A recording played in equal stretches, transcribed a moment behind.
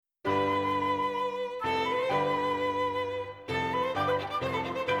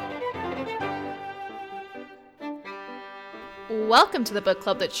Welcome to the book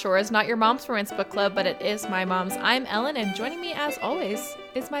club that sure is not your mom's romance book club, but it is my mom's. I'm Ellen, and joining me as always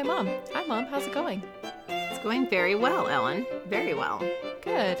is my mom. Hi, Mom. How's it going? It's going very well, Ellen. Very well.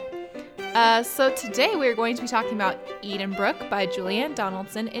 Good. So today we're going to be talking about Edenbrooke by Julianne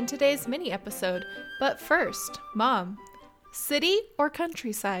Donaldson in today's mini episode. But first, Mom, city or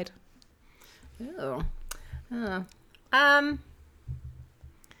countryside? Ooh.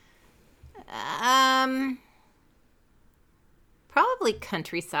 Probably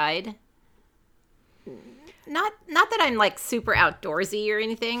countryside. Not that I'm like super outdoorsy or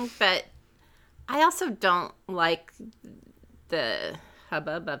anything, but I also don't like the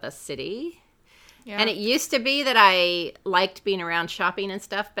hubbub of a city. Yeah. And it used to be that I liked being around shopping and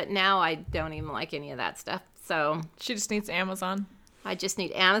stuff, but now I don't even like any of that stuff. So she just needs Amazon. I just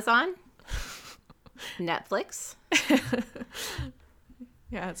need Amazon, Netflix.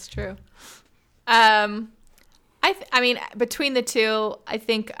 Yeah, it's true. I mean, between the two, I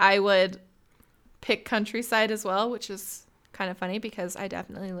think I would pick countryside as well, which is kind of funny because I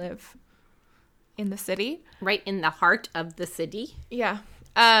definitely live in the city. Right in the heart of the city. Yeah.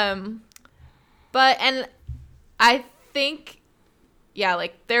 And I think, yeah,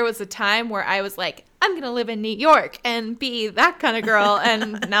 like there was a time where I was like, I'm going to live in New York and be that kind of girl.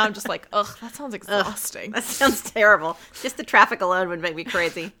 And now I'm just like, ugh, that sounds exhausting. That sounds terrible. Just the traffic alone would make me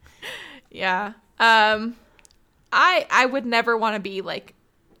crazy. Yeah. I would never want to be like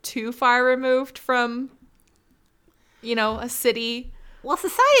too far removed from, a city. Well,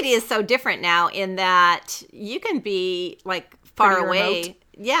 society is so different now in that you can be like far pretty away. Remote.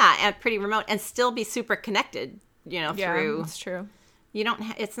 Yeah, and pretty remote and still be super connected, Yeah, through. That's true. You don't,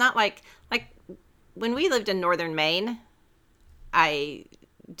 it's not like when we lived in northern Maine, I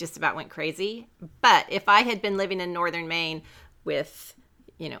just about went crazy. But if I had been living in northern Maine with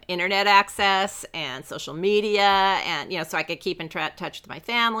internet access and social media and, so I could keep in touch with my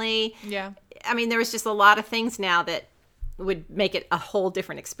family. Yeah. I mean, there was just a lot of things now that would make it a whole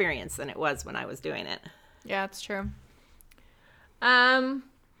different experience than it was when I was doing it. Yeah, it's true. Yeah,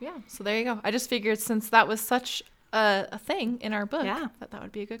 so there you go. I just figured since that was such a thing in our book, that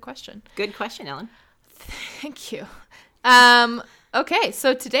would be a good question. Good question, Ellen. Thank you. Okay,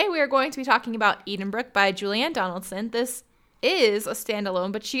 so today we are going to be talking about Edenbrooke by Julianne Donaldson. This is a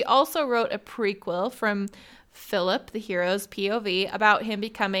standalone, but she also wrote a prequel from Philip, the hero's POV, about him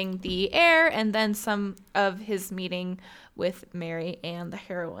becoming the heir and then some of his meeting with Mary Ann, the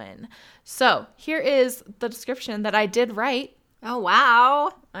heroine. So here is the description that I did write. Oh,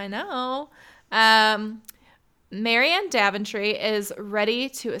 wow. I know. Mary Ann Daventry is ready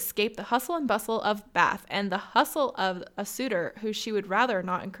to escape the hustle and bustle of Bath and the hustle of a suitor who she would rather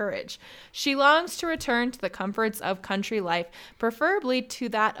not encourage. She longs to return to the comforts of country life, preferably to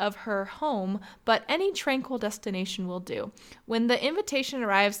that of her home, but any tranquil destination will do. When the invitation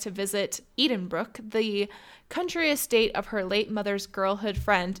arrives to visit Edenbrooke, the country estate of her late mother's girlhood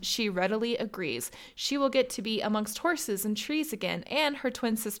friend, she readily agrees. She will get to be amongst horses and trees again, and her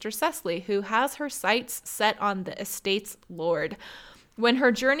twin sister Cecily, who has her sights set on the estate's lord. When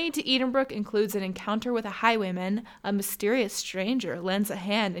her journey to Edenbrooke includes an encounter with a highwayman, a mysterious stranger lends a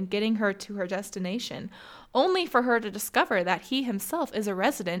hand in getting her to her destination, only for her to discover that he himself is a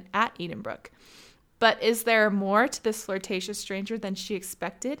resident at Edenbrooke. But is there more to this flirtatious stranger than she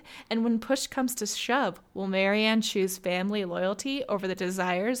expected? And when push comes to shove, will Mary Ann choose family loyalty over the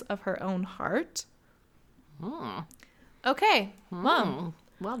desires of her own heart? Okay, Mom.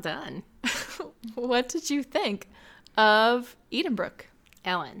 Well done. What did you think of Edenbrooke?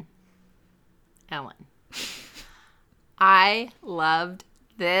 Ellen. I loved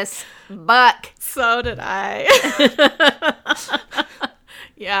this book. So did I.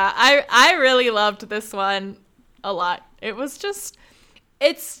 Yeah, I really loved this one a lot. It was just,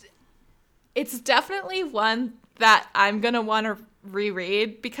 it's definitely one that I'm going to want to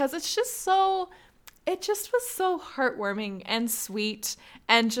reread because it just was so heartwarming and sweet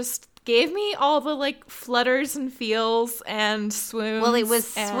and just gave me all the like flutters and feels and swoons. Well, it was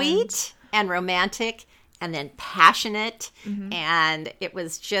sweet and romantic and then passionate. Mm-hmm. And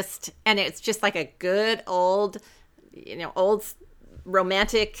it's just like a good old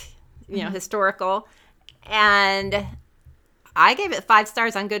romantic, historical. And I gave it 5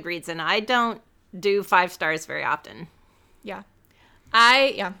 stars on Goodreads, and I don't do 5 stars very often. Yeah.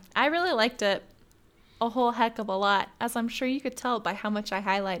 I really liked it a whole heck of a lot, as I'm sure you could tell by how much I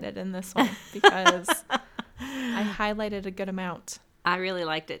highlighted in this one, because I highlighted a good amount. I really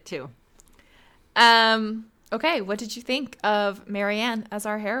liked it too. Okay, what did you think of Mary Ann as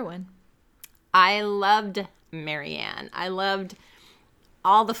our heroine? I loved Mary Ann. I loved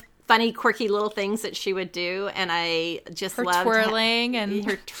all the funny, quirky little things that she would do, and I just Her loved twirling and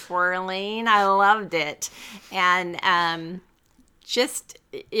her twirling. I loved it, and just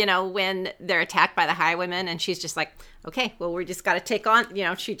when they're attacked by the Highwaymen, and she's just like, okay, well, we just got to take on.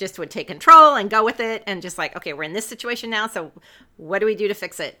 She just would take control and go with it, and just like, okay, we're in this situation now, so what do we do to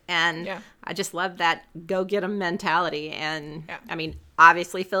fix it? And I just love that go get 'em mentality, and I mean,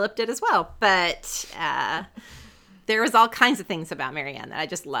 obviously Philip did as well, but. There was all kinds of things about Marianne that I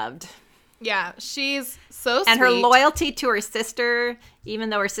just loved. Yeah, she's so sweet. And her loyalty to her sister, even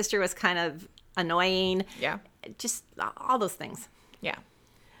though her sister was kind of annoying. Yeah. Just all those things. Yeah.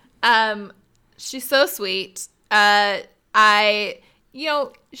 She's so sweet.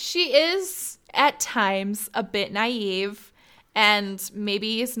 She is at times a bit naive. And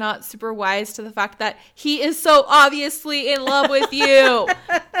maybe is not super wise to the fact that he is so obviously in love with you.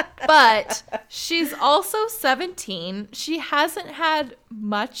 But she's also 17. She hasn't had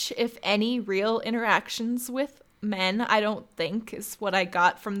much, if any, real interactions with men, I don't think, is what I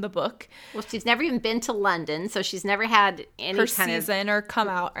got from the book. Well, she's never even been to London, so she's never had any her kind season or come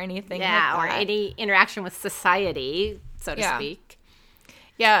out or anything like that. or any interaction with society, so to speak.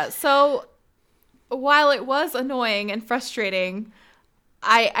 Yeah, so while it was annoying and frustrating,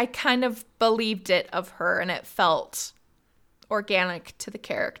 I kind of believed it of her, and it felt organic to the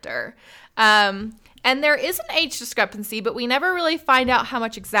character. And there is an age discrepancy, but we never really find out how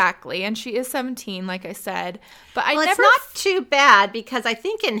much exactly. And she is 17, like I said. But it's not too bad, because I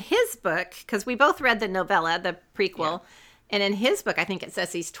think in his book, because we both read the novella, the prequel, and in his book, I think it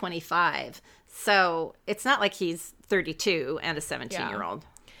says he's 25. So it's not like he's 32 and a 17-year-old.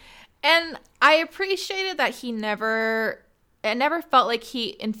 And I appreciated that it never felt like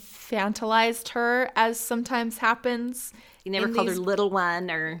he infantilized her, as sometimes happens. He never called her little one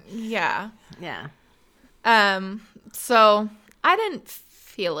or... Yeah. Yeah. So I didn't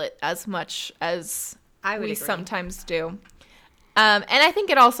feel it as much as we agree. Sometimes do. And I think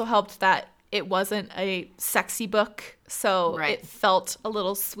it also helped that it wasn't a sexy book, so it felt a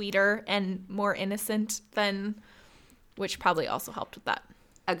little sweeter and more innocent than, which probably also helped with that.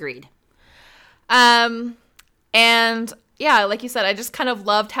 Agreed. And yeah, like you said, I just kind of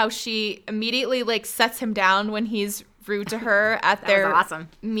loved how she immediately sets him down when he's rude to her at their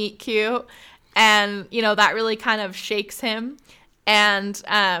meet cute. And, that really kind of shakes him. And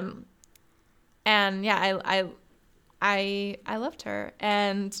yeah, I loved her.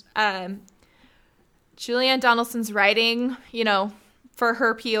 And, Julianne Donaldson's writing, for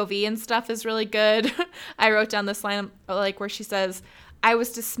her POV and stuff is really good. I wrote down this line, where she says, I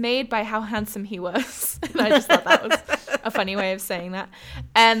was dismayed by how handsome he was. And I just thought that was a funny way of saying that.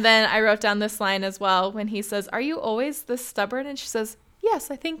 And then I wrote down this line as well when he says, are you always this stubborn? And she says,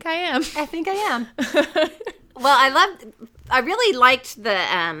 yes, I think I am. I think I am. Well, I really liked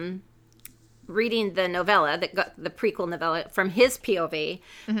the reading the novella, the prequel novella from his POV,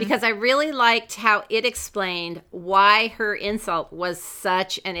 because I really liked how it explained why her insult was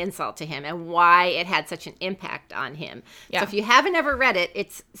such an insult to him and why it had such an impact on him. Yeah. So if you haven't ever read it,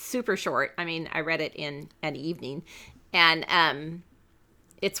 it's super short. I mean, I read it in an evening, and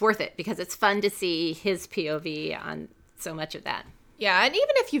it's worth it because it's fun to see his POV on so much of that. Yeah, and even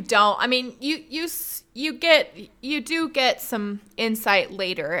if you don't, I mean, you do get some insight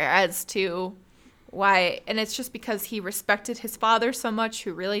later as to why, and it's just because he respected his father so much,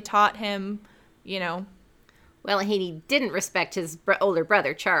 who really taught him, Well, he didn't respect his older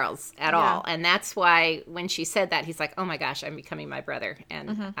brother, Charles, at all, and that's why when she said that, he's like, oh my gosh, I'm becoming my brother,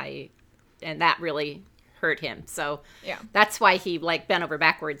 and and that really hurt him. So that's why he bent over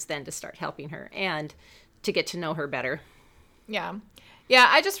backwards then to start helping her and to get to know her better. Yeah. Yeah,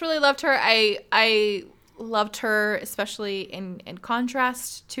 I just really loved her. I loved her, especially in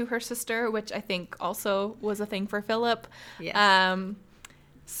contrast to her sister, which I think also was a thing for Philip. Yes.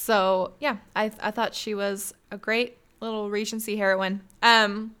 So, yeah, I thought she was a great little Regency heroine.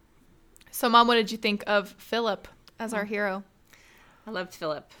 So, Mom, what did you think of Philip as our hero? I loved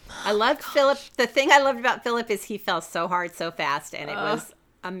Philip. Philip. The thing I loved about Philip is he fell so hard so fast, and it was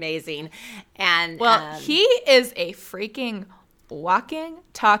amazing. And he is a freaking walking,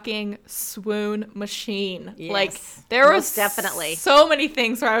 talking swoon machine. Yes, there was definitely so many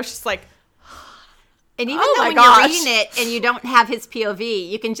things where I was just like, and even though when you're reading it and you don't have his POV,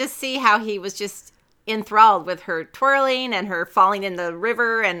 you can just see how he was just enthralled with her twirling and her falling in the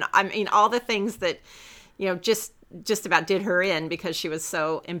river, and I mean all the things that just about did her in because she was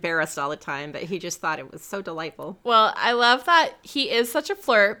so embarrassed all the time, but he just thought it was so delightful. Well, I love that he is such a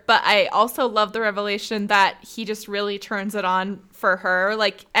flirt, but I also love the revelation that he just really turns it on for her.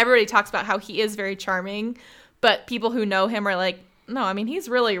 Everybody talks about how he is very charming, but people who know him are like, no, I mean, he's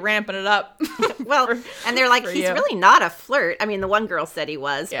really ramping it up. Well, and they're like, he's you. really not a flirt. I mean, the one girl said he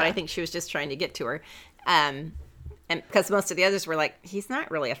was, Yeah. but I think she was just trying to get to her. And because most of the others were like, he's not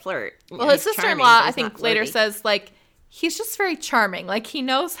really a flirt. Well, his He's charming, sister-in-law, but I he's think, not later flirty. says, like, he's just very charming. Like, he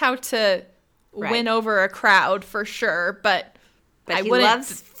knows how to Right. win over a crowd for sure, but I he wouldn't.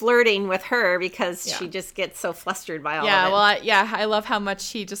 loves flirting with her because Yeah. she just gets so flustered by all Yeah, of it. well, I love how much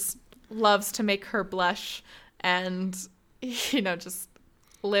he just loves to make her blush and, just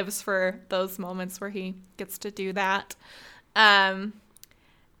lives for those moments where he gets to do that. And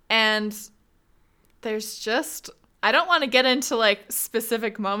there's just, I don't want to get into like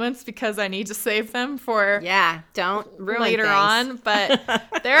specific moments because I need to save them for Yeah, don't ruin later things. on,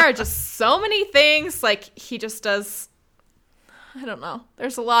 but there are just so many things like he just does. I don't know.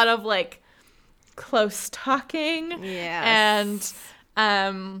 There's a lot of like close talking Yes.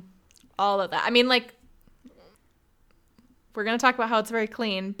 and all of that. I mean, like, we're going to talk about how it's very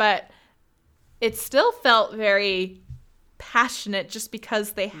clean, but it still felt very passionate just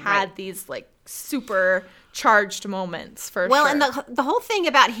because they had Right. these like super charged moments for Well, sure. and the whole thing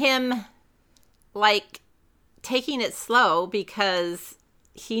about him, like, taking it slow because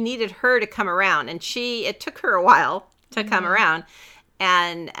he needed her to come around, and it took her a while to come around,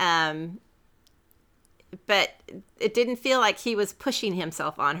 and but it didn't feel like he was pushing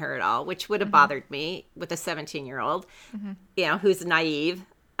himself on her at all, which would have bothered me with a 17-year-old, who's naive.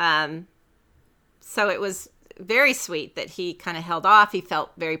 So it was very sweet that he kind of held off. He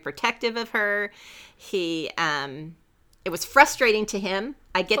felt very protective of her. It was frustrating to him.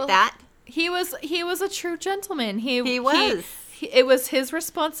 I get that. He was a true gentleman. He was. It was his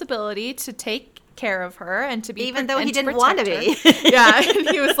responsibility to take care of her and to be Even though and he to didn't want to protect be. her. Yeah, and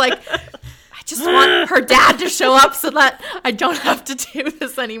he was like, I just want her dad to show up so that I don't have to do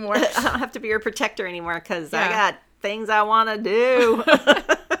this anymore. I don't have to be your protector anymore because I Yeah. got things I want to do.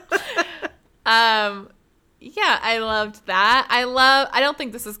 Yeah, I loved that. I don't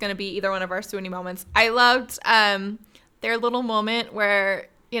think this is going to be either one of our Sweeney moments. I loved their little moment where,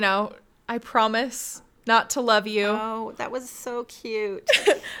 I promise not to love you. Oh, that was so cute.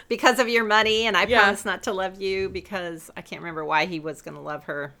 Because of your money, and I Yeah. promise not to love you because I can't remember why he was going to love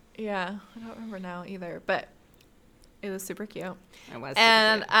her. Yeah, I don't remember now either, but it was super cute. It was.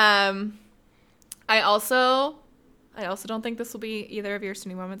 And super cute. I also don't think this will be either of your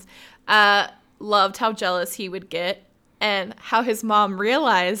Sweeney moments. Loved how jealous he would get and how his mom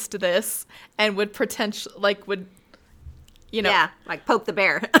realized this and would yeah, like poke the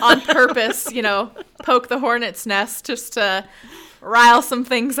bear. on purpose, poke the hornet's nest just to rile some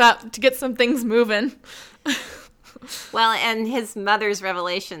things up, to get some things moving. Well, and his mother's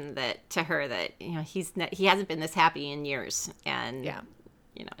revelation to her that he hasn't been this happy in years, and Yeah.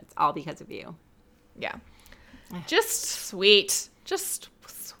 it's all because of you. Yeah. Just sweet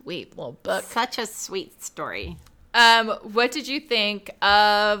little book. Such a sweet story. What did you think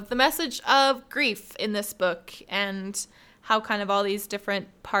of the message of grief in this book and how kind of all these different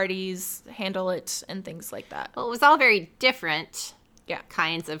parties handle it and things like that? Well, it was all very different Yeah.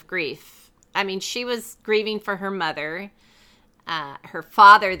 kinds of grief. I mean, she was grieving for her mother. Her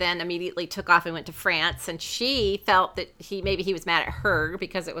father then immediately took off and went to France, and she felt that he was mad at her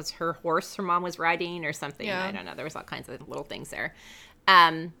because it was her horse her mom was riding or something. Yeah. I don't know. There was all kinds of little things there.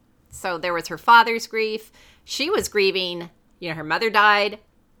 So there was her father's grief. She was grieving, her mother died.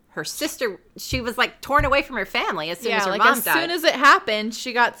 Her sister, she was like torn away from her family as soon as her mom as died. soon as it happened,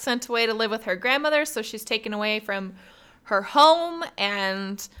 she got sent away to live with her grandmother, so she's taken away from her home,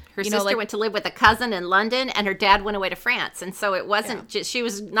 and Her sister went to live with a cousin in London, and her dad went away to France. And so it wasn't just, she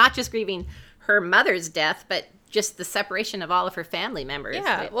was not just grieving her mother's death, but just the separation of all of her family members.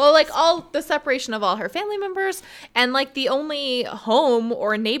 Yeah, well, like all the separation of all her family members and like the only home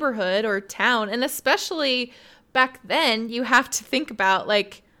or neighborhood or town, and especially back then, you have to think about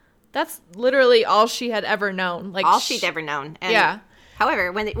like that's literally all she had ever known. Like all she'd ever known. And yeah.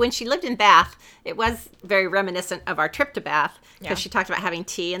 However, when she lived in Bath, it was very reminiscent of our trip to Bath because Yeah. she talked about having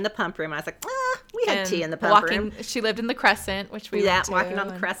tea in the pump room. I was like, we had and tea in the pump walking, room. She lived in the Crescent, which we went to, walking on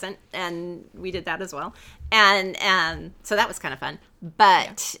the and- Crescent, and we did that as well. And so that was kind of fun.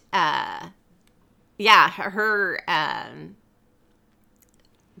 But her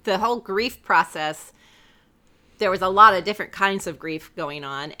the whole grief process, there was a lot of different kinds of grief going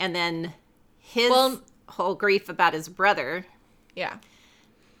on, and then his whole grief about his brother. Yeah.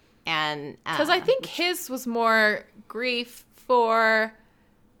 And Because I think his was more grief for,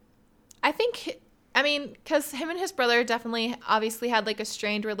 because him and his brother definitely obviously had like a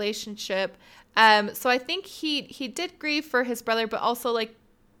strained relationship. So I think he did grieve for his brother, but also like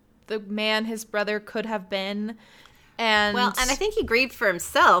the man his brother could have been. And Well, and I think he grieved for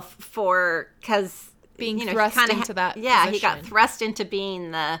himself because being thrust into that Yeah, position. he got thrust into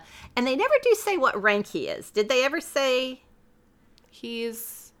being the... And they never do say what rank he is. Did they ever say...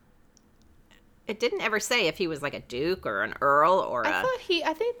 He's... It didn't ever say if he was like a duke or an earl or I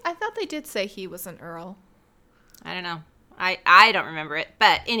thought they did say he was an earl. I don't know. I don't remember it.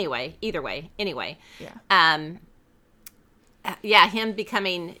 But anyway, either way, anyway. Yeah. Yeah, him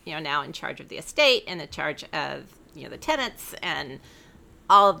becoming, now in charge of the estate and in charge of, the tenants and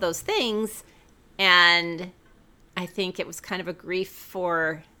all of those things. And I think it was kind of a grief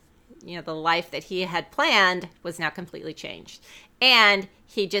for, the life that he had planned was now completely changed. And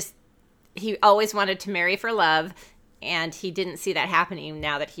he always wanted to marry for love, and he didn't see that happening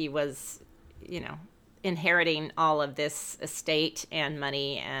now that he was, inheriting all of this estate and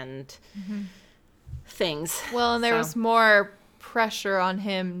money and things. Well, and there was more pressure on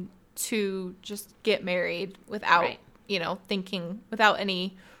him to just get married without, thinking, without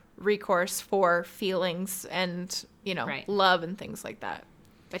any recourse for feelings and, love and things like that.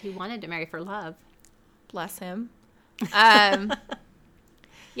 But he wanted to marry for love. Bless him. Yeah,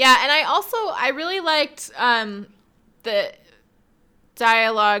 and I really liked the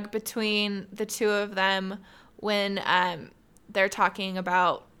dialogue between the two of them when they're talking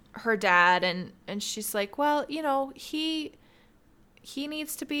about her dad, and she's like, well, he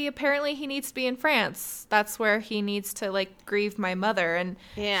needs to be in France. That's where he needs to grieve my mother. And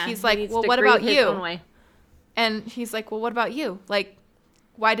he's like, well, what about you? And he's like, well, what about you?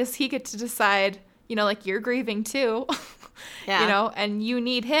 Why does he get to decide, you're grieving too, and you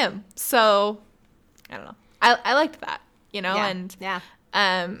need him. So I don't know. I liked that, and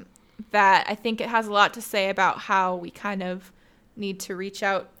that I think it has a lot to say about how we kind of need to reach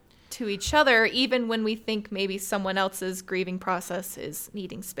out to each other, even when we think maybe someone else's grieving process is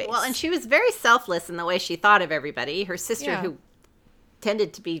needing space. Well, and she was very selfless in the way she thought of everybody. Her sister, who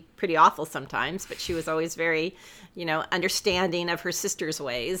tended to be pretty awful sometimes, but she was always very, understanding of her sister's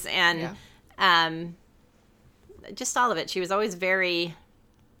ways. And just all of it. She was always very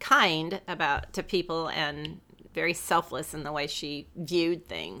kind to people and very selfless in the way she viewed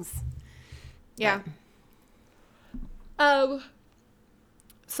things. Yeah. So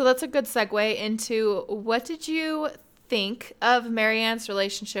that's a good segue into what did you think of Marianne's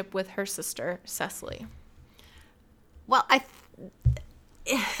relationship with her sister, Cecily? Well,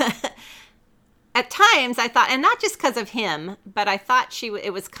 at times I thought, and not just because of him, but I thought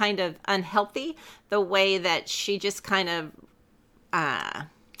it was kind of unhealthy the way that she just kind of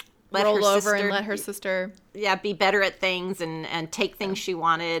let roll her over sister, and let her sister be better at things and take things she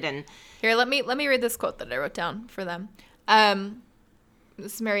wanted. And here, let me read this quote that I wrote down for them.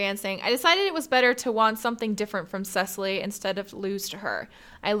 This is Marianne saying, I decided it was better to want something different from Cecily instead of lose to her.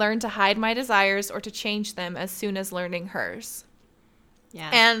 I learned to hide my desires or to change them as soon as learning hers. Yeah.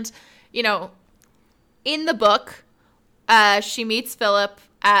 And, in the book, she meets Philip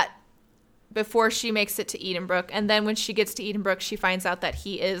before she makes it to Edenbrook. And then when she gets to Edenbrook, she finds out that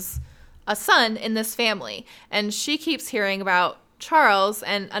he is a son in this family. And she keeps hearing about Charles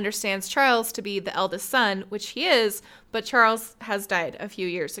and understands Charles to be the eldest son, which he is, but Charles has died a few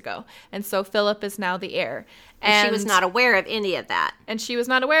years ago. And so Philip is now the heir. And she was not aware of any of that. And she was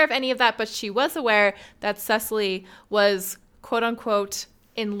not aware of any of that, but she was aware that Cecily was, quote unquote,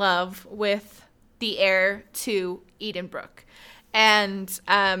 in love with the heir to Edenbrook. And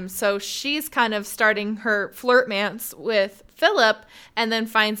so she's kind of starting her flirtmance with Philip and then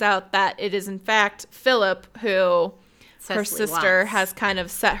finds out that it is in fact Philip who her sister has kind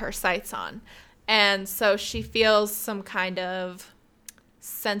of set her sights on. And so she feels some kind of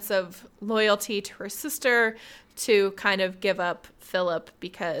sense of loyalty to her sister to kind of give up Philip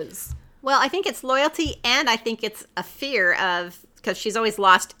because... Well, I think it's loyalty, and I think it's a fear of... Because she's always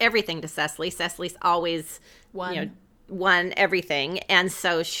lost everything to Cecily. Cecily's always won everything. And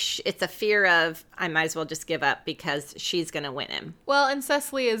so it's a fear of, I might as well just give up because she's going to win him. Well, and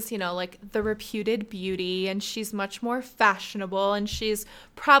Cecily is, the reputed beauty, and she's much more fashionable, and she's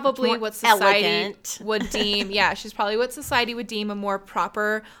probably what society would deem, she's probably what society would deem a more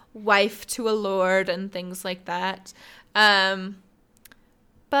proper wife to a lord and things like that.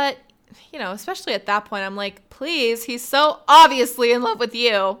 But, especially at that point, I'm like, please, he's so obviously in love with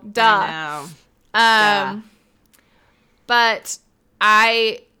you. Duh. I know. But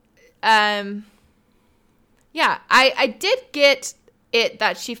I did get it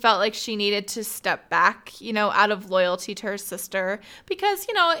that she felt like she needed to step back, out of loyalty to her sister. Because,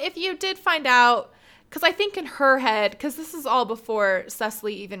 if you did find out, because I think in her head, because this is all before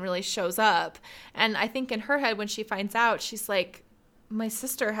Cecily even really shows up. And I think in her head, when she finds out, she's like, my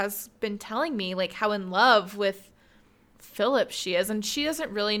sister has been telling me, how in love with Philip she is, and she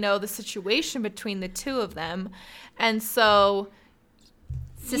doesn't really know the situation between the two of them. And so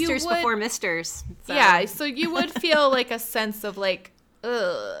sisters before misters. So. Yeah, so you would feel like a sense of like,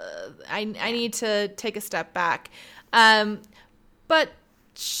 ugh, I need to take a step back. But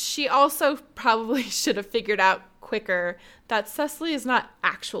she also probably should have figured out quicker that Cecily is not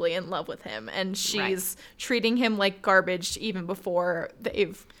actually in love with him, and she's treating him like garbage even before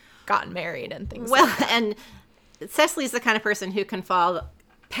they've gotten married and things like that. And Cecily's the kind of person who can fall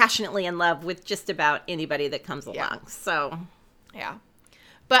passionately in love with just about anybody that comes along. So, yeah.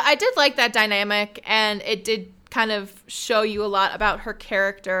 But I did like that dynamic, and it did kind of show you a lot about her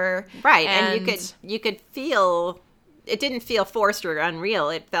character. Right, and you could feel, it didn't feel forced or unreal.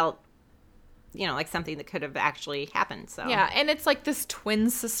 It felt, like something that could have actually happened. So yeah, and it's like this twin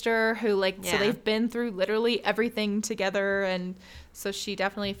sister who so they've been through literally everything together, and so she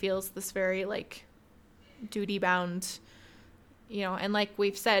definitely feels this very like duty bound, and like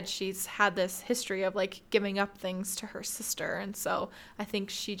we've said, she's had this history of like giving up things to her sister, and so I think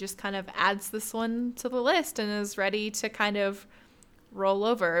she just kind of adds this one to the list and is ready to kind of roll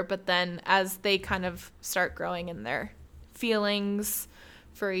over. But then as they kind of start growing in their feelings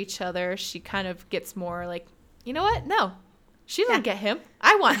for each other, she kind of gets more like, you know what? No, she doesn't get him.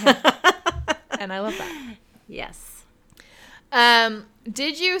 I want him. And I love that. Yes.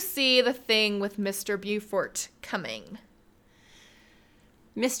 Did you see the thing with Mr. Beaufort coming?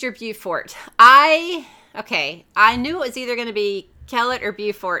 Mr. Beaufort. I knew it was either going to be Kellett or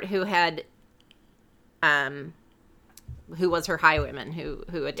Beaufort who had, who was her highwayman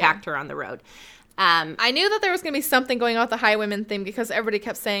who attacked her on the road. I knew that there was going to be something going on with the highwayman thing because everybody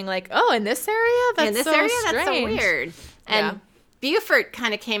kept saying like, "Oh, in this area, that's so weird." And Beaufort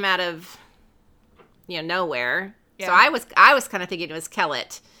kind of came out of nowhere. Yeah. So I was kind of thinking it was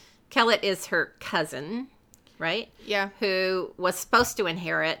Kellett. Kellett is her cousin, right? Yeah. Who was supposed to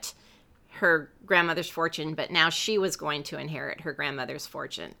inherit her grandmother's fortune, but now she was going to inherit her grandmother's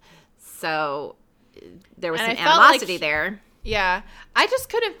fortune. So there was some animosity there. Yeah. I just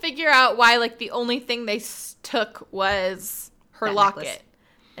couldn't figure out why, like, the only thing they took was her locket. Necklace.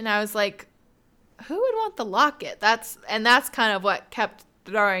 And I was like, who would want the locket? That's kind of what kept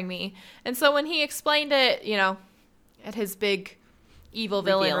throwing me. And so when he explained it, at his big evil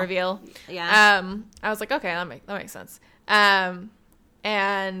villain reveal, yeah. I was like, okay, that makes sense. And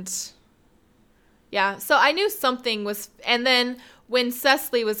yeah, so I knew something was, and then when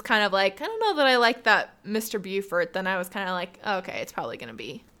Cecily was kind of like, I don't know that I like that Mr. Beaufort, then I was kind of like, oh, okay, it's probably going to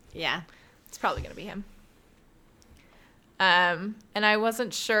be him. And I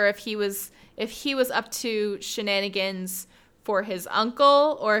wasn't sure if he was up to shenanigans for his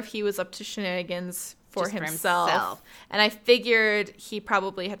uncle or if he was up to shenanigans for himself. And I figured he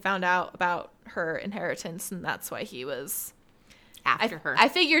probably had found out about her inheritance, and that's why he was after her. I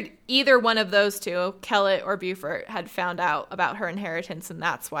figured either one of those two, Kellett or Beaufort, had found out about her inheritance, and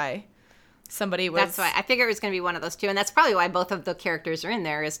that's why somebody was... That's why. I figured it was going to be one of those two, and that's probably why both of the characters are in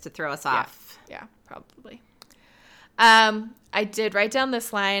there, is to throw us off. Yeah, probably. I did write down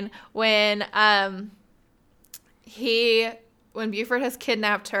this line when Beaufort has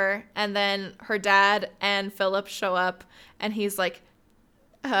kidnapped her, and then her dad and Philip show up, and he's like,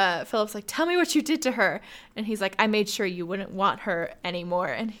 Philip's like, tell me what you did to her. And he's like, I made sure you wouldn't want her anymore.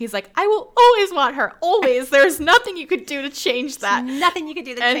 And he's like, I will always want her. Always. There's nothing you could do to change that. There's nothing you could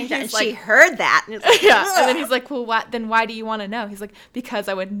do to change that. And like, she heard that. And, like, yeah. And then he's like, well, then why do you want to know? He's like, because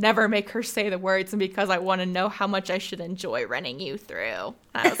I would never make her say the words, and because I want to know how much I should enjoy running you through.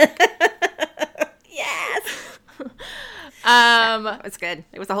 I was like, yes. It's good.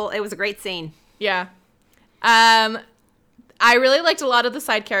 It was a great scene. Yeah. I really liked a lot of the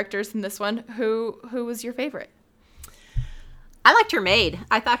side characters in this one. Who was your favorite? I liked her maid.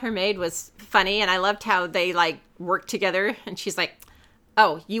 I thought her maid was funny, and I loved how they like worked together. And she's like,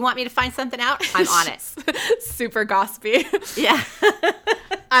 "Oh, you want me to find something out? I'm on it." Super gossipy. Yeah.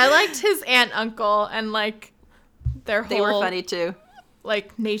 I liked his aunt, uncle, and like their whole. They were funny too.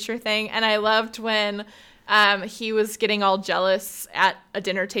 Like nature thing, and I loved when he was getting all jealous at a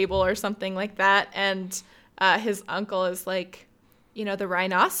dinner table or something like that, and his uncle is like, the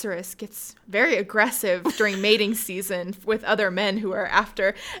rhinoceros gets very aggressive during mating season with other men who are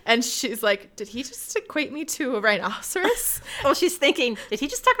after. And she's like, did he just equate me to a rhinoceros? Well, she's thinking, did he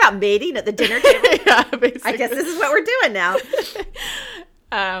just talk about mating at the dinner table? Yeah, basically. I guess this is what we're doing now.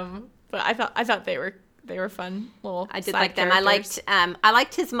 But I thought they were fun little I did side like them. characters. I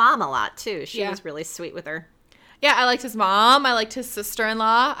liked his mom a lot too. She was really sweet with her. Yeah, I liked his mom. I liked his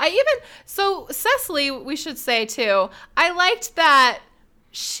sister-in-law. So Cecily, we should say too, I liked that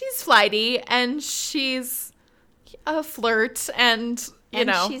she's flighty and she's a flirt and, you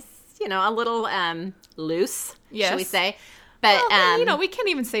know. she's, a little loose, Yes. shall we say. But, Well, we can't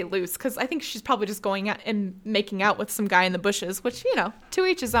even say loose because I think she's probably just going out and making out with some guy in the bushes, which, to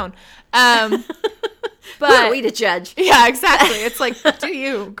each his own. who But are we to judge? yeah, exactly. It's like, do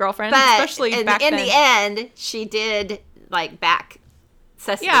you, girlfriend? But Especially back in then. the end, she did, back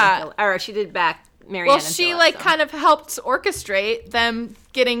Cecily. Yeah. Or she did back Marianne. Well, and she Philip, so. kind of helped orchestrate them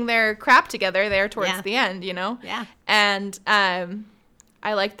getting their crap together there towards the end, Yeah. And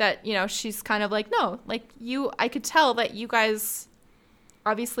I like that, she's kind of like, no, I could tell that you guys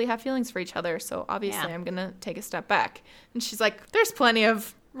obviously have feelings for each other, so obviously I'm gonna take a step back. And she's like, there's plenty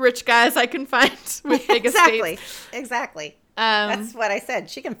of rich guys I can find with big estates. Exactly. That's what I said.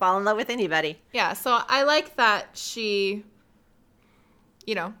 She can fall in love with anybody. Yeah, so I like that she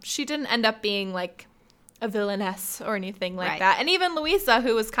didn't end up being like a villainess or anything like that. And even Louisa,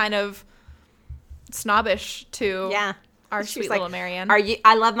 who was kind of snobbish to our She sweet was little like, Marianne.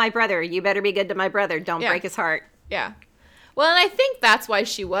 I love my brother. You better be good to my brother. Don't break his heart. Yeah. Well, and I think that's why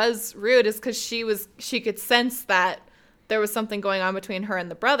she was rude, is because she could sense that there was something going on between her and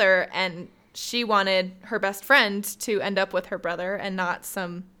the brother, and she wanted her best friend to end up with her brother and not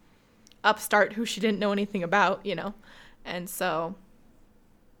some upstart who she didn't know anything about, And so,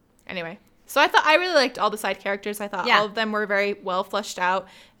 anyway. So I really liked all the side characters. I thought all of them were very well fleshed out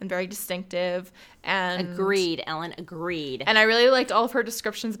and very distinctive. And Agreed, Ellen. Agreed. And I really liked all of her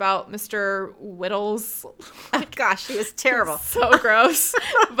descriptions about Mr. Whittles. Oh, gosh, he was terrible. So gross.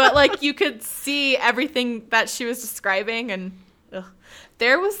 But you could see everything that she was describing, and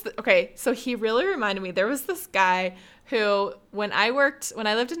so he really reminded me. There was this guy who, when I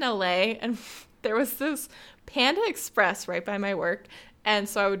lived in LA, and there was this Panda Express right by my work, and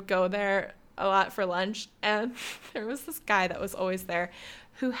so I would go there a lot for lunch, and there was this guy that was always there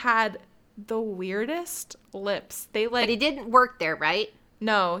who had the weirdest lips. But he didn't work there, right?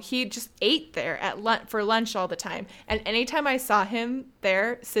 No, he just ate there for lunch all the time. And anytime I saw him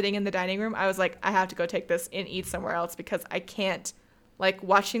there sitting in the dining room, I was like, I have to go take this and eat somewhere else because I can't.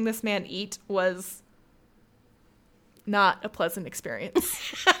 Watching this man eat was not a pleasant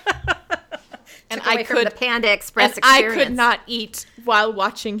experience. And I could the Panda Express experience. I could not eat while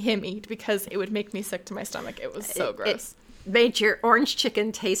watching him eat because it would make me sick to my stomach. It was so gross. It made your orange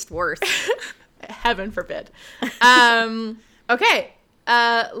chicken taste worse. Heaven forbid. Okay.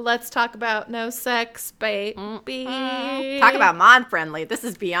 Let's talk about No Sex, Baby. Talk about mom friendly. This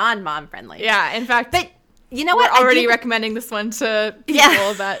is beyond mom friendly. Yeah, in fact, but you know we're what? already recommending this one to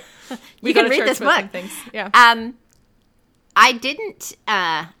people that we you go can to read church this with book. and things. Yeah. I didn't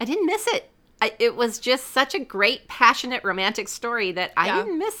miss it. It was just such a great, passionate, romantic story that I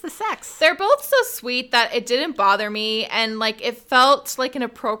didn't miss the sex. They're both so sweet that it didn't bother me, and it felt like an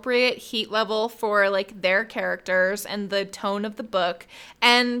appropriate heat level for their characters and the tone of the book.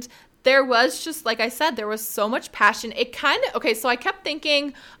 And there was just, like I said, there was so much passion. It kind of so I kept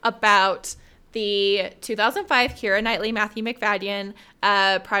thinking about the 2005 Keira Knightley, Matthew McFadden,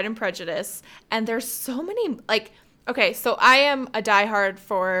 Pride and Prejudice, and there's so many Okay, so I am a diehard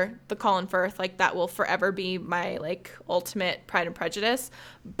for the Colin Firth. That will forever be my ultimate Pride and Prejudice.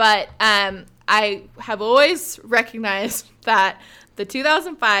 But I have always recognized that the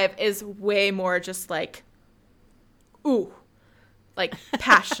 2005 is way more just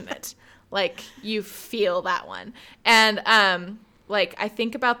passionate. You feel that one. And I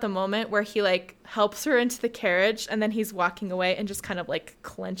think about the moment where he helps her into the carriage and then he's walking away and just kind of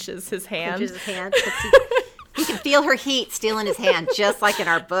clenches his hand. Clenches his hand. He can feel her heat still in his hand, just like in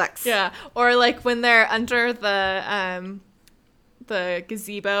our books. Yeah, or when they're under the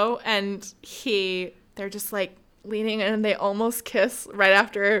gazebo and they're just leaning and they almost kiss right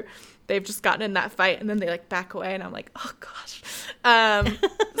after they've just gotten in that fight, and then they back away, and I'm like, oh gosh.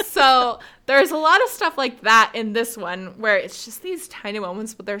 So there's a lot of stuff like that in this one where it's just these tiny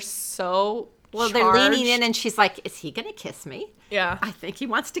moments, but they're so charged. They're leaning in, and she's like, is he gonna kiss me? Yeah. I think he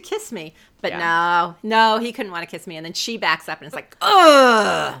wants to kiss me. But no, he couldn't want to kiss me. And then she backs up and it's like,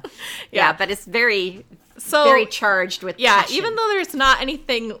 ugh. Yeah, but it's very charged with passion. Even though there's not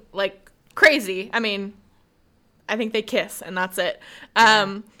anything crazy, I mean, I think they kiss and that's it.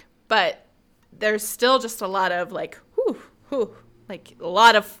 But there's still just a lot of a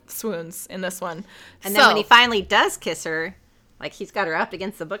lot of swoons in this one. And then when he finally does kiss her, he's got her up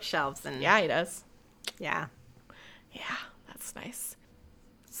against the bookshelves. And yeah, he does. Yeah. Yeah. Nice.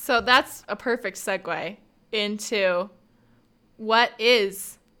 So that's a perfect segue into what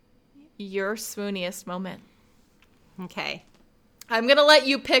is your swooniest moment. Okay. I'm going to let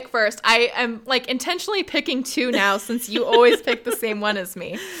you pick first. I am like intentionally picking two now since you always pick the same one as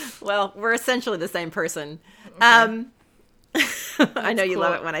me. Well, we're essentially the same person. Okay. I know you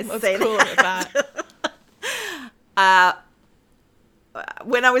love it when I say that.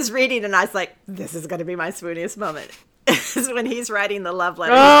 When I was reading and I was like, this is going to be my swooniest moment. Is when he's writing the love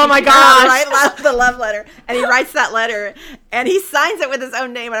letter. Oh my gosh. I love the love letter. And he writes that letter and he signs it with his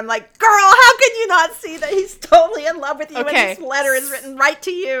own name. And I'm like, girl, how can you not see that he's totally in love with you? Okay. And this letter is written right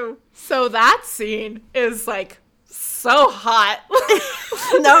to you. So that scene is like so hot.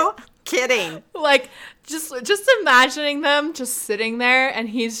 No kidding. Like just imagining them just sitting there and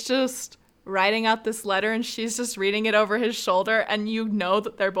he's just writing out this letter and she's just reading it over his shoulder. And you know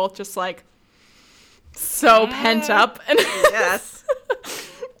that they're both just like, so pent up. And yes.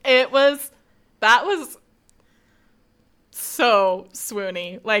 that was so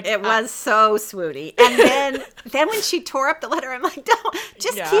swoony. Like it was so swoony. And then when she tore up the letter, I'm like, don't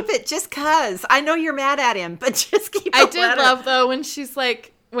just keep it just cuz. I know you're mad at him, but just keep it. I did love though when she's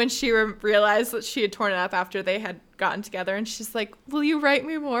like when she realized that she had torn it up after they had gotten together and she's like, "Will you write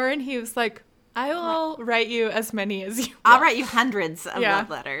me more?" And he was like, "I will write you as many as you want. I'll write you hundreds of love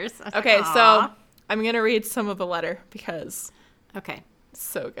letters." Okay, like, so I'm going to read some of the letter because okay, it's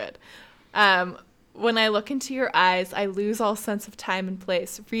so good. When I look into your eyes, I lose all sense of time and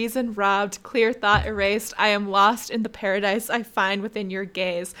place. Reason robbed, clear thought erased. I am lost in the paradise I find within your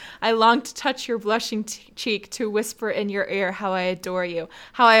gaze. I long to touch your blushing cheek, to whisper in your ear how I adore you,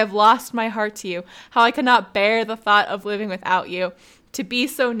 how I have lost my heart to you, how I cannot bear the thought of living without you. To be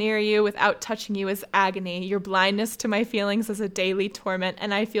so near you without touching you is agony. Your blindness to my feelings is a daily torment,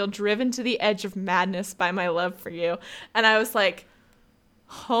 and I feel driven to the edge of madness by my love for you. And I was like,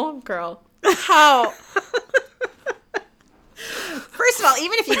 homegirl, how? First of all,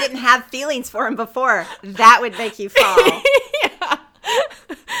 even if you didn't have feelings for him before, that would make you fall. Yeah.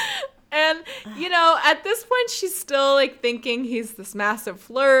 And, you know, at this point, she's still, like, thinking he's this massive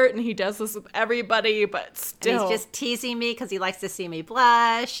flirt, and he does this with everybody, but still. And he's just teasing me because he likes to see me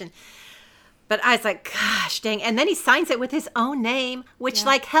blush. But I was like, gosh, dang. And then he signs it with his own name, which,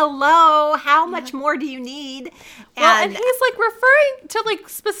 like, hello, how much more do you need? And he's, like, referring to, like,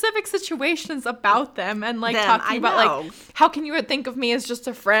 specific situations about them and, like, talking about, like, how can you think of me as just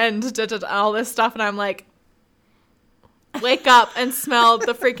a friend, all this stuff. And I'm like, wake up and smell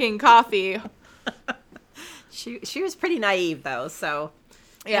the freaking coffee. She was pretty naive, though, so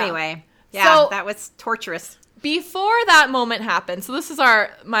anyway. Yeah, so, that was torturous. Before that moment happened, so this is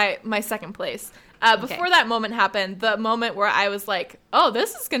my second place. Before that moment happened, the moment where I was like, oh,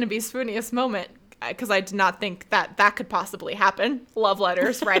 this is going to be swooniest moment, because I did not think that could possibly happen. Love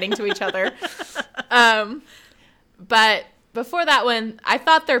letters writing to each other. But before that one, I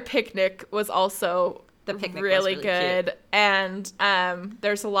thought their picnic was also really good. Cute. And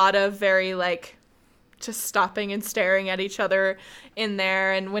there's a lot of very, like, just stopping and staring at each other in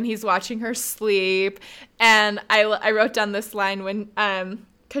there, and when he's watching her sleep. And I wrote down this line when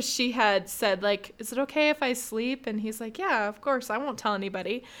because she had said, like, is it okay if I sleep? And he's like, yeah, of course, I won't tell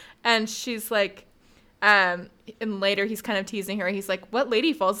anybody. And she's like, and later he's kind of teasing her. He's like, what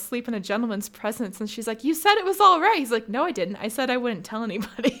lady falls asleep in a gentleman's presence? And she's like, you said it was all right. He's like, no, I didn't. I said I wouldn't tell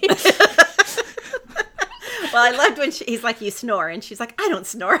anybody. Well, I loved when he's like, you snore. And she's like, I don't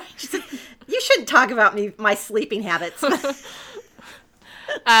snore. She said, you shouldn't talk about my sleeping habits. But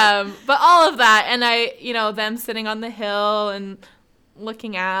all of that. And them sitting on the hill and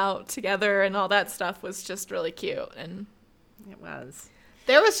looking out together and all that stuff was just really cute. And it was.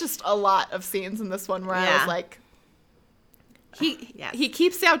 There was just a lot of scenes in this one where I was like, he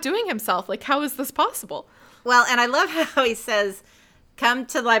keeps outdoing himself. Like, how is this possible? Well, and I love how he says, come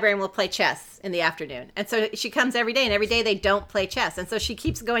to the library and we'll play chess in the afternoon. And so she comes every day, and every day they don't play chess. And so she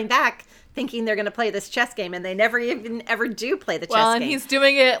keeps going back thinking they're going to play this chess game, and they never even ever do play the chess game. Well, and he's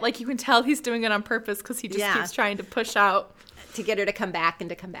doing it, like, you can tell he's doing it on purpose because he just keeps trying to push out. To get her to come back and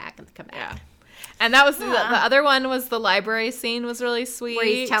to come back and to come back. Yeah. And that was the other one was the library scene was really sweet. Where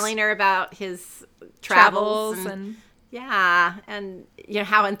he's telling her about his travels and yeah, and you know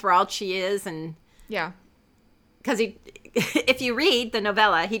how enthralled she is, and yeah. Because if you read the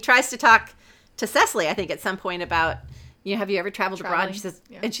novella, he tries to talk to Cecily, I think, at some point about, you know, have you ever traveled abroad? And she says,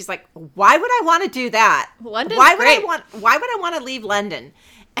 and she's like, why would I want to do that? London's why great. Why would I want to leave London?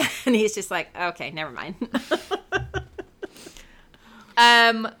 And he's just like, okay, never mind.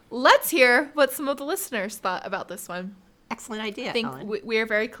 Let's hear what some of the listeners thought about this one. Excellent idea. I think we are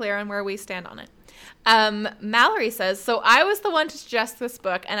very clear on where we stand on it. Mallory says, so I was the one to suggest this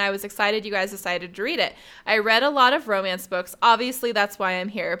book, and I was excited you guys decided to read it. I read a lot of romance books. Obviously, that's why I'm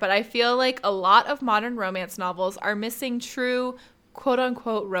here. But I feel like a lot of modern romance novels are missing true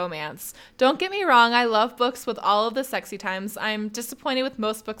quote-unquote romance. Don't get me wrong, I love books with all of the sexy times. I'm disappointed with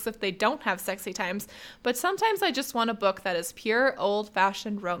most books if they don't have sexy times, but sometimes I just want a book that is pure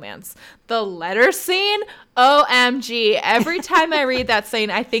old-fashioned romance. The letter scene? OMG. Every time I read that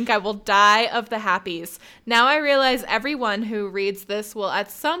scene, I think I will die of the happies. Now I realize everyone who reads this will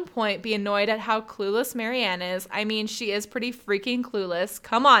at some point be annoyed at how clueless Marianne is. I mean, she is pretty freaking clueless.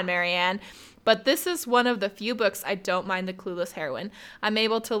 Come on, Marianne. But this is one of the few books I don't mind the clueless heroine. I'm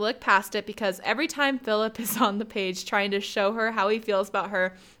able to look past it because every time Philip is on the page trying to show her how he feels about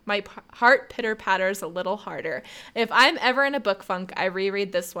her, my heart pitter-patters a little harder. If I'm ever in a book funk, I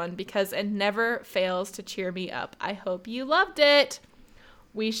reread this one because it never fails to cheer me up. I hope you loved it.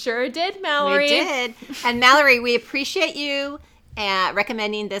 We sure did, Mallory. We did. And Mallory, we appreciate you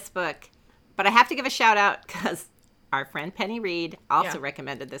recommending this book. But I have to give a shout out because our friend Penny Reed also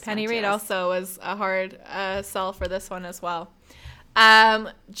recommended this Penny one to Reed us. also was a hard sell for this one as well.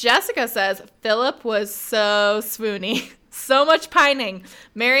 Jessica says, Philip was so swoony. So much pining.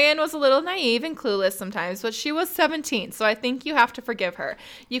 Marianne was a little naive and clueless sometimes, but she was 17, so I think you have to forgive her.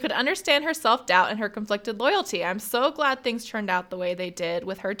 You could understand her self-doubt and her conflicted loyalty. I'm so glad things turned out the way they did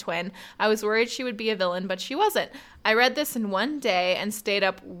with her twin. I was worried she would be a villain, but she wasn't. I read this in one day and stayed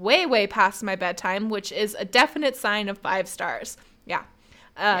up way, way past my bedtime, which is a definite sign of 5 stars. Yeah.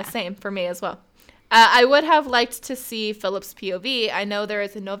 Same for me as well. I would have liked to see Philip's POV. I know there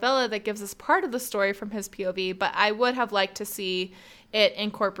is a novella that gives us part of the story from his POV, but I would have liked to see it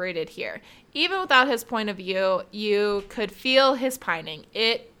incorporated here. Even without his point of view, you could feel his pining.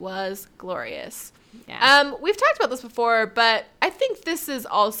 It was glorious. Yeah. We've talked about this before, but I think this is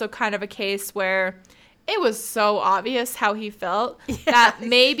also kind of a case where it was so obvious how he felt that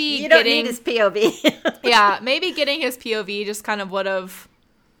maybe you don't need his POV. yeah, maybe getting his POV just kind of would have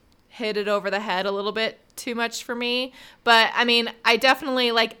hit it over the head a little bit too much for me. But I mean, I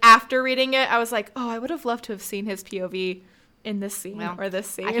definitely, like, after reading it, I was like, oh, I would have loved to have seen his POV in this scene or this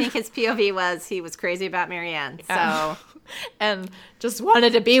scene. I think his POV was he was crazy about Marianne. Yeah. So and just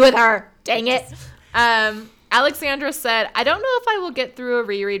wanted to be with her. Dang it. Alexandra said, I don't know if I will get through a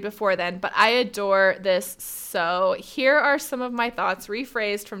reread before then, but I adore this. So here are some of my thoughts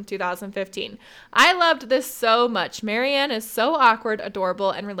rephrased from 2015. I loved this so much. Marianne is so awkward,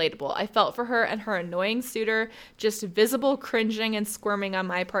 adorable, and relatable. I felt for her and her annoying suitor, just visible cringing and squirming on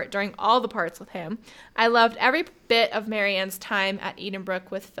my part during all the parts with him. I loved every bit of Marianne's time at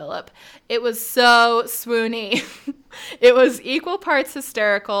Edenbrook with Philip. It was so swoony. It was equal parts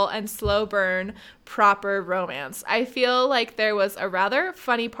hysterical and slow burn proper romance. I feel like there was a rather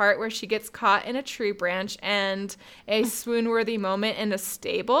funny part where she gets caught in a tree branch and a swoon-worthy moment in a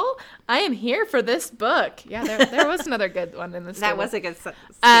stable. I am here for this book. Yeah, there was another good one in the stable. That was a good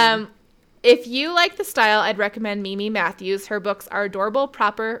scene. If you like the style, I'd recommend Mimi Matthews. Her books are adorable,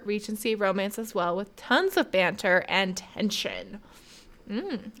 proper Regency romance as well, with tons of banter and tension.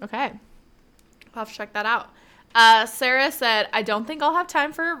 Okay. I'll have to check that out. Sarah said, I don't think I'll have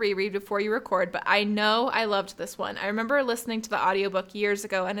time for a reread before you record, but I know I loved this one. I remember listening to the audiobook years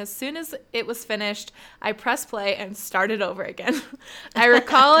ago, and as soon as it was finished, I pressed play and started over again. I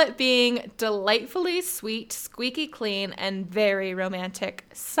recall it being delightfully sweet, squeaky clean, and very romantic.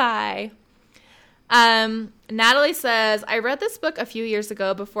 Sigh. Natalie says, I read this book a few years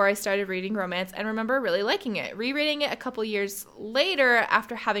ago before I started reading romance and remember really liking it. Rereading it a couple years later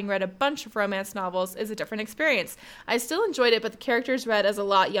after having read a bunch of romance novels is a different experience. I still enjoyed it, but the characters read as a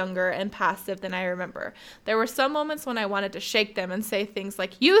lot younger and passive than I remember. There were some moments when I wanted to shake them and say things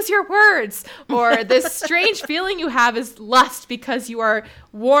like, use your words, or this strange feeling you have is lust because you are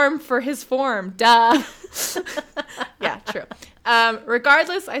warm for his form. Duh. Yeah, true.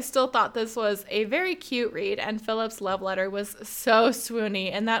 Regardless, I still thought this was a very cute read, and Philip's love letter was so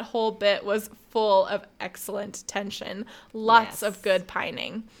swoony, and that whole bit was full of excellent tension. Lots of good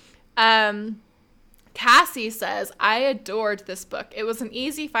pining. Cassie says, I adored this book. It was an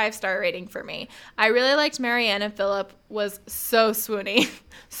easy 5-star rating for me. I really liked Marianne, and Philip was so swoony.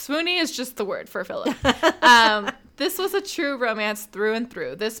 Swoony is just the word for Philip. This was a true romance through and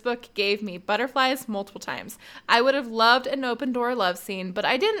through. This book gave me butterflies multiple times. I would have loved an open door love scene, but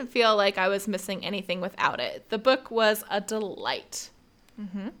I didn't feel like I was missing anything without it. The book was a delight.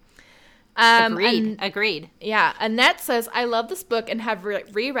 Agreed. Yeah. Annette says, I love this book and have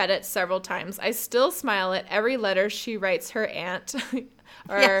reread it several times. I still smile at every letter she writes her aunt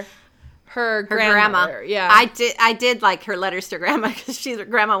or her grandma. Yeah. I did like her letters to grandma because her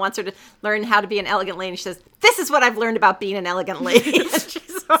grandma wants her to learn how to be an elegant lady. And she says, this is what I've learned about being an elegant lady.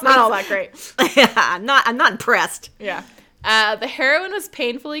 It's not all that great. Yeah, I'm not impressed. Yeah. The heroine was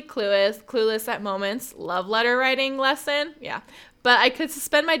painfully clueless at moments. Love letter writing lesson. Yeah. but I could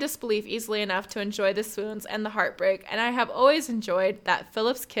suspend my disbelief easily enough to enjoy the swoons and the heartbreak, and I have always enjoyed that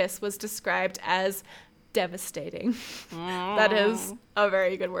Philip's kiss was described as devastating. That is a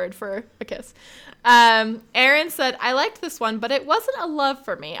very good word for a kiss. Aaron said, I liked this one, but it wasn't a love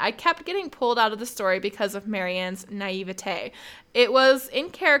for me. I kept getting pulled out of the story because of Marianne's naivete. It was in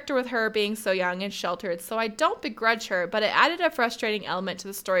character with her being so young and sheltered, so I don't begrudge her, but it added a frustrating element to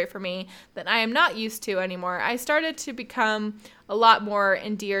the story for me that I am not used to anymore. I started to become a lot more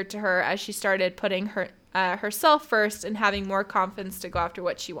endeared to her as she started putting herself first and having more confidence to go after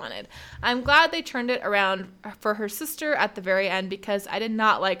what she wanted. I'm glad they turned it around for her sister at the very end because I did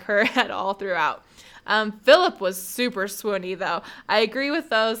not like her at all throughout. Philip was super swoony, though. I agree with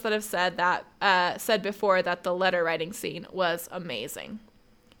those that have said before that the letter writing scene was amazing.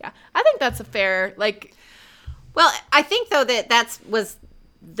 Yeah, I think that's a fair, Well, I think, though, that was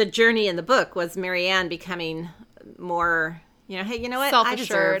the journey in the book was Marianne becoming more, hey, you know what?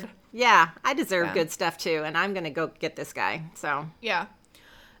 Self-assured. I deserve good stuff, too, and I'm going to go get this guy, so. Yeah.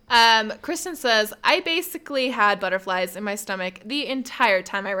 Kristen says, I basically had butterflies in my stomach the entire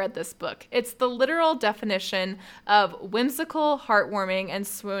time I read this book. It's the literal definition of whimsical, heartwarming, and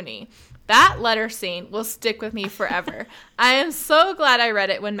swoony. That letter scene will stick with me forever. I am so glad I read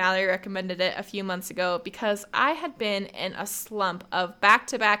it when Mallory recommended it a few months ago because I had been in a slump of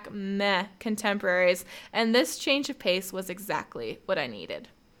back-to-back meh contemporaries, and this change of pace was exactly what I needed.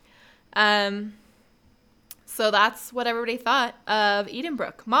 So that's what everybody thought of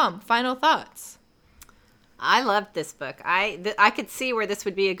Edenbrooke. Mom, final thoughts. I loved this book. I could see where this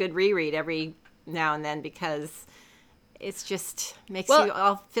would be a good reread every now and then because it's just makes you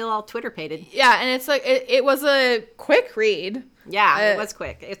all feel all Twitter-pated. Yeah, and it's like it was a quick read. Yeah, it was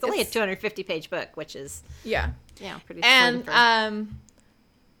quick. It's only a 250-page book, which is pretty. And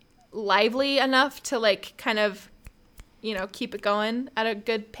lively enough to kind of keep it going at a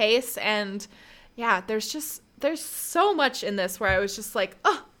good pace. And yeah, there's so much in this where I was just like,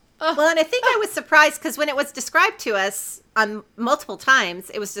 oh. Well, and I think I was surprised because when it was described to us on multiple times,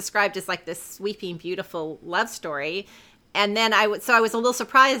 it was described as like this sweeping, beautiful love story. And then I was a little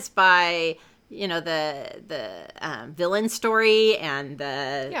surprised by, the villain story and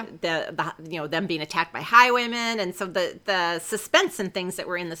the them being attacked by highwaymen. And so the suspense and things that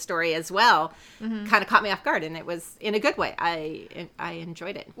were in the story as well kind of caught me off guard. And it was in a good way. I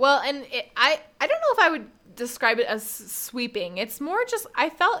enjoyed it. Well, and I don't know if I would describe it as sweeping. It's more just, I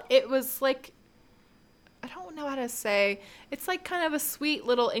felt it was like, I don't know how to say, it's like kind of a sweet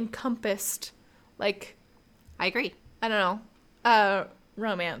little encompassed, I agree. I don't know,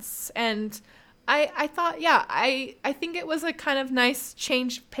 romance. And I thought, I think it was a kind of nice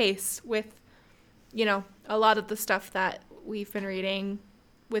change of pace with, a lot of the stuff that we've been reading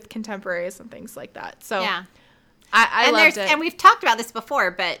with contemporaries and things like that. So yeah, I loved it. And we've talked about this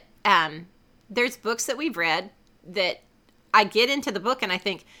before, but there's books that we've read that I get into the book and I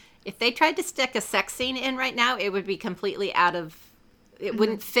think if they tried to stick a sex scene in right now, it would be completely it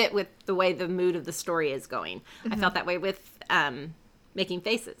wouldn't fit with the way the mood of the story is going. I felt that way with Making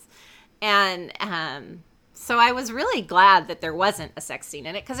Faces. And so I was really glad that there wasn't a sex scene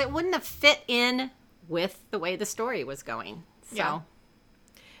in it because it wouldn't have fit in with the way the story was going. So. Yeah.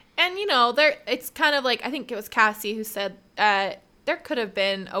 And, it's kind of like, I think it was Cassie who said there could have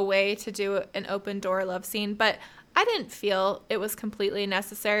been a way to do an open door love scene, but I didn't feel it was completely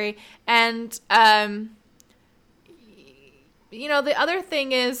necessary. And, the other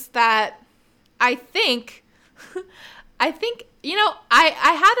thing is that I think, I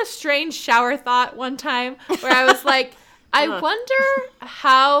had a strange shower thought one time where I was like, I wonder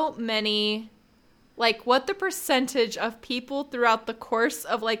how many, what the percentage of people throughout the course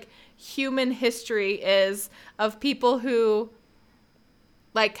of, human history is of people who,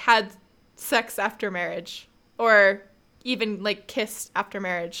 had sex after marriage or even, kissed after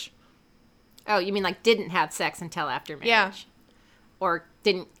marriage. Oh, you mean, didn't have sex until after marriage? Yeah. Or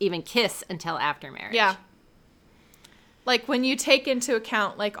didn't even kiss until after marriage? Yeah. When you take into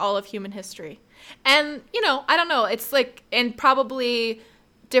account, all of human history. And, I don't know. It's, in probably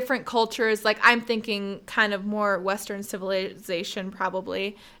different cultures. I'm thinking kind of more Western civilization,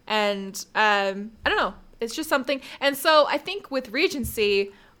 probably. And, I don't know. It's just something. And so I think with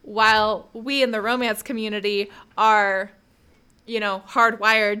Regency, while we in the romance community are,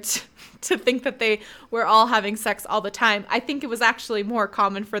 hardwired to think that they were all having sex all the time, I think it was actually more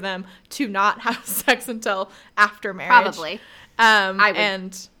common for them to not have sex until after marriage. Probably. I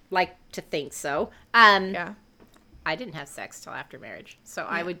would like to think so. Yeah. I didn't have sex till after marriage, so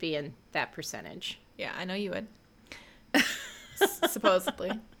I would be in that percentage. Yeah, I know you would.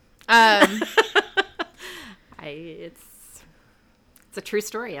 It's It's a true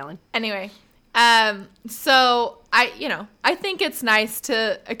story, Ellen. Anyway, so I think it's nice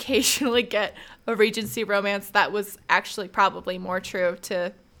to occasionally get a Regency romance that was actually probably more true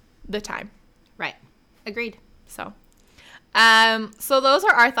to the time. Right. Agreed. So those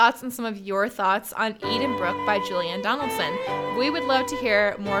are our thoughts and some of your thoughts on Edenbrooke by Julianne Donaldson. We would love to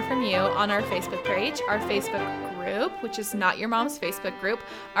hear more from you on our Facebook page, our Facebook group, which is Not Your Mom's Facebook group,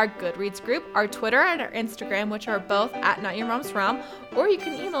 our Goodreads group, our Twitter and our Instagram, which are both at Not Your Mom's Rom, or you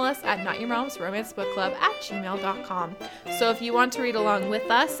can email us at notyourmomsromancebookclub@gmail.com. So if you want to read along with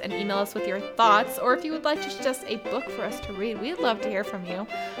us and email us with your thoughts, or if you would like to suggest a book for us to read, we'd love to hear from you.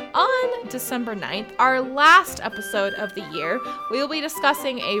 On December 9th, our last episode of the year, we will be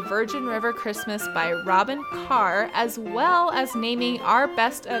discussing A Virgin River Christmas by Robin Carr, as well as naming our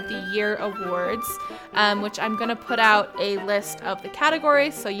Best of the Year awards, which I'm going to put out a list of the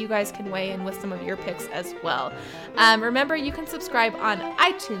categories so you guys can weigh in with some of your picks as well. Remember, you can subscribe on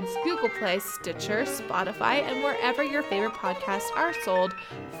iTunes, Google Play, Stitcher, Spotify, and wherever your favorite podcasts are sold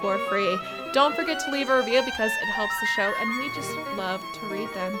for free. Don't forget to leave a review because it helps the show, and we just love to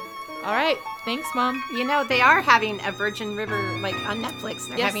read them. All right. Thanks, Mom. You know, they are having a Virgin River, like on Netflix,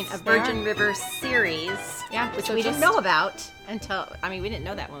 they're having a Virgin River series. Yeah. Which we didn't know about until, we didn't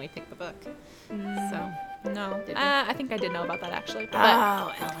know that when we picked the book. So. No. I think I did know about that, actually.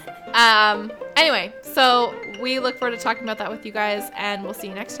 But, Ellen. Anyway, so we look forward to talking about that with you guys, and we'll see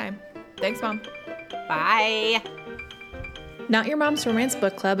you next time. Thanks, Mom. Bye. Not Your Mom's Romance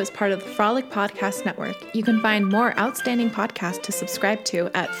Book Club is part of the Frolic Podcast Network. You can find more outstanding podcasts to subscribe to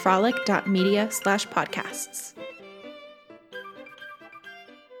at frolic.media/podcasts.